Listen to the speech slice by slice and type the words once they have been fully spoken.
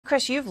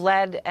Chris, you've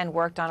led and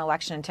worked on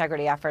election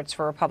integrity efforts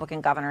for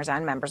Republican governors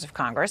and members of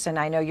Congress, and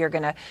I know you've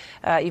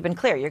been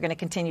clear, you're going to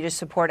continue to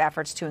support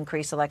efforts to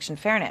increase election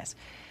fairness.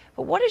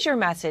 But what is your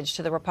message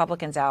to the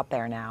Republicans out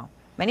there now,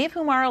 many of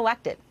whom are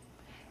elected,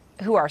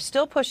 who are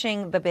still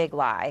pushing the big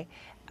lie,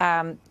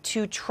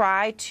 to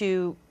try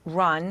to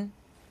run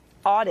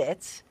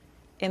audits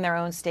in their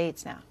own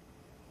states now?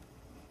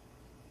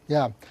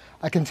 Yeah,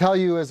 I can tell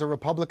you as a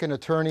Republican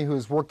attorney who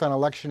has worked on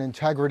election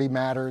integrity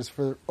matters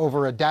for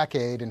over a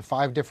decade in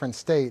 5 different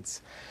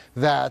states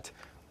that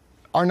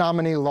our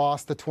nominee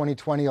lost the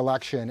 2020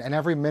 election, and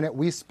every minute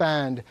we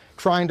spend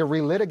trying to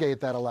relitigate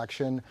that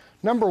election,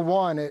 number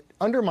one, it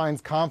undermines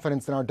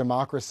confidence in our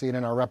democracy and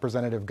in our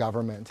representative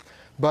government.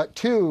 But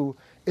 2,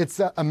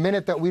 it's a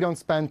minute that we don't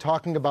spend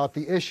talking about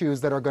the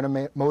issues that are going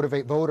to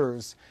motivate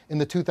voters in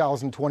the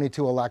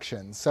 2022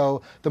 election.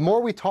 So the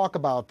more we talk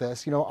about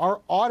this,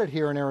 our audit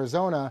here in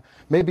Arizona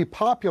may be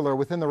popular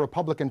within the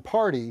Republican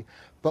Party,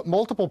 but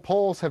multiple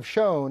polls have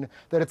shown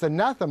that it's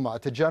anathema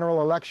to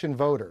general election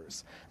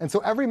voters. And so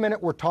every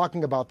minute we're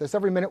talking about this,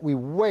 every minute we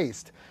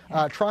waste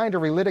trying to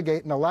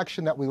relitigate an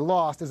election that we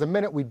lost is a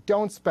minute we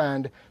don't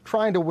spend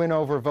trying to win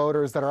over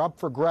voters that are up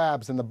for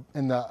grabs in the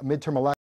midterm election.